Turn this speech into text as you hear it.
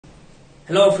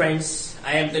Hello friends,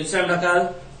 I am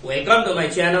SRAM. Welcome to my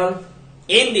channel.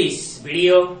 In this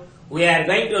video, we are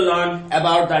going to learn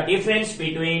about the difference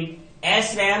between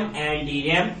SRAM and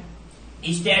DRAM,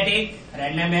 static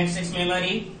random access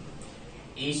memory,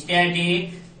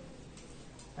 static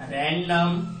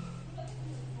random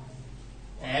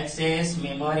access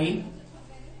memory,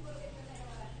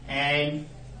 and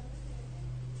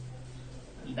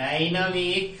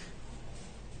dynamic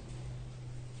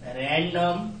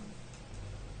random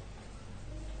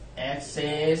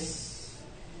access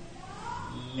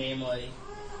memory.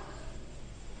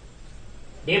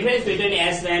 Difference between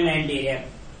SRAM and DRAM.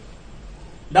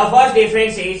 The first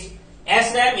difference is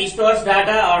SRAM stores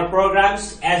data or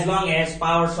programs as long as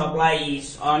power supply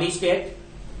is on state.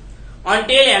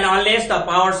 Until and unless the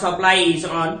power supply is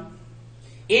on,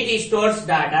 it stores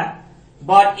data,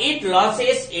 but it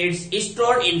loses its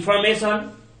stored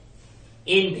information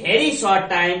in very short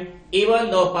time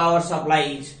even though power supply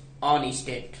is on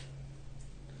state.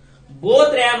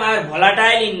 Both RAM are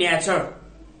volatile in nature,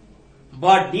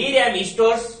 but DRAM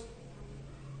stores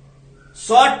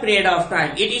short period of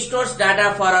time. It stores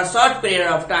data for a short period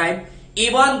of time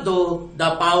even though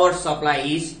the power supply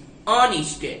is on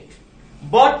state.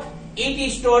 But it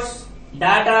stores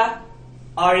data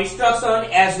or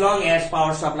instruction as long as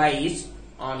power supply is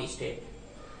on state.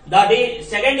 The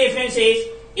second difference is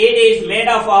it is made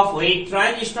up of with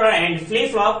transistor and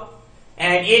flip-flop,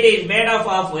 and it is made up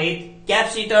of with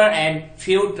capacitor and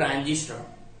few transistor.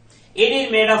 It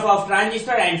is made up of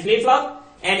transistor and flip-flop,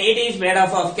 and it is made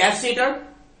up of capacitor.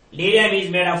 DRAM is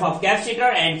made up of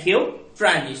capacitor and few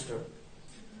transistor.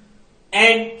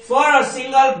 And for a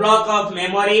single block of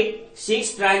memory,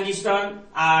 6 transistors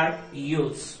are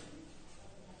used.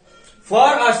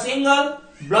 For a single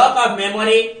block of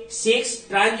memory, 6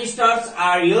 transistors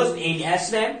are used in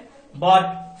SRAM,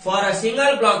 but for a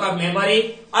single block of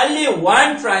memory, only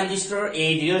 1 transistor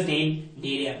is used in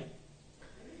DRAM.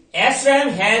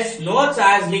 SRAM has no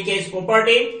charge leakage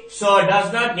property, so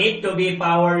does not need to be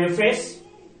power refreshed.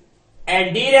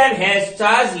 And DRAM has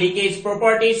charge leakage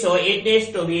property, so it needs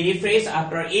to be refreshed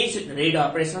after each read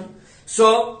operation.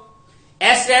 So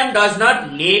SRAM does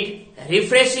not need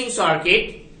refreshing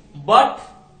circuit, but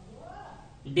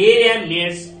DRAM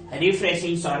needs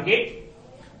refreshing circuit.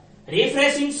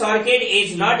 Refreshing circuit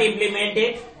is not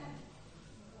implemented,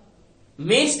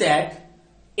 means that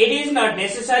it is not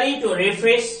necessary to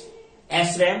refresh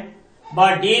SRAM,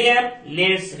 but DRAM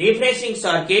needs refreshing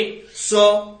circuit,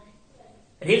 so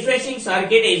refreshing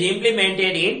circuit is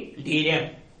implemented in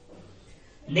DRAM.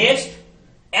 Next,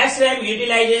 SRAM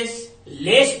utilizes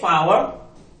less power,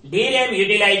 DRAM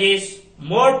utilizes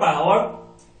more power.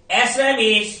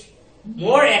 SRAM is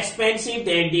more expensive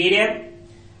than DRAM,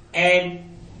 and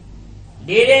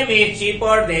DRAM is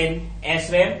cheaper than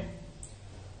SRAM.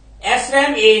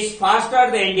 SRAM is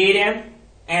faster than DRAM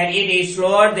and it is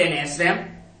slower than SRAM,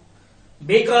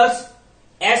 because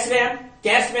SRAM,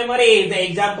 cache memory is the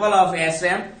example of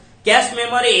SRAM. Cache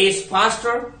memory is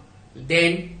faster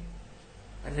than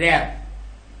RAM.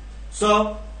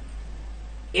 So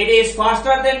it is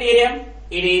faster than DRAM,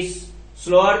 it is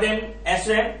slower than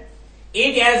SRAM.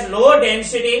 It has low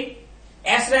density.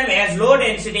 SRAM has low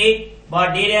density,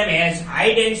 but DRAM has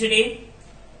high density.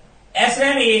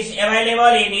 SRAM is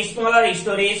available in smaller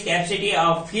storage capacity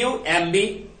of few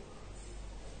MB,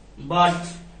 but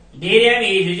DRAM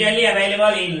is usually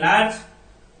available in large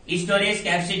storage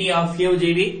capacity of few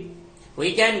GB.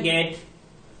 We can get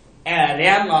a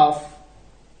RAM of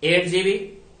 8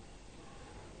 GB,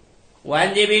 1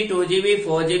 GB, 2 GB,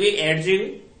 4 GB, 8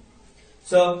 GB.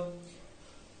 So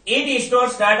it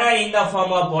stores data in the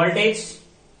form of voltage.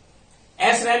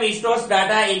 SRAM stores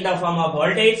data in the form of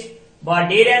voltage, but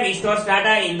DRAM stores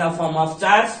data in the form of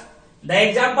charge. The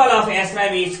example of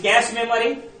SRAM is cache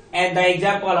memory, and the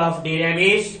example of DRAM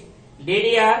is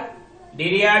DDR,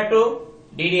 DDR2,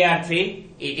 DDR3,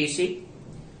 etc.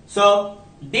 So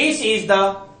this is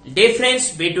the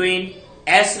difference between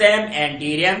SRAM and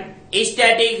DRAM,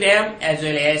 static RAM as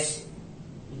well as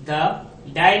the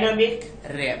dynamic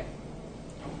RAM.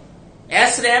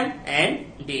 SRAM and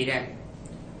DRAM.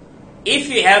 If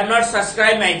you have not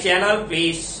subscribed my channel,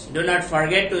 please do not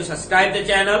forget to subscribe the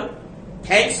channel.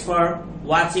 Thanks for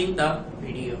watching the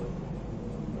video.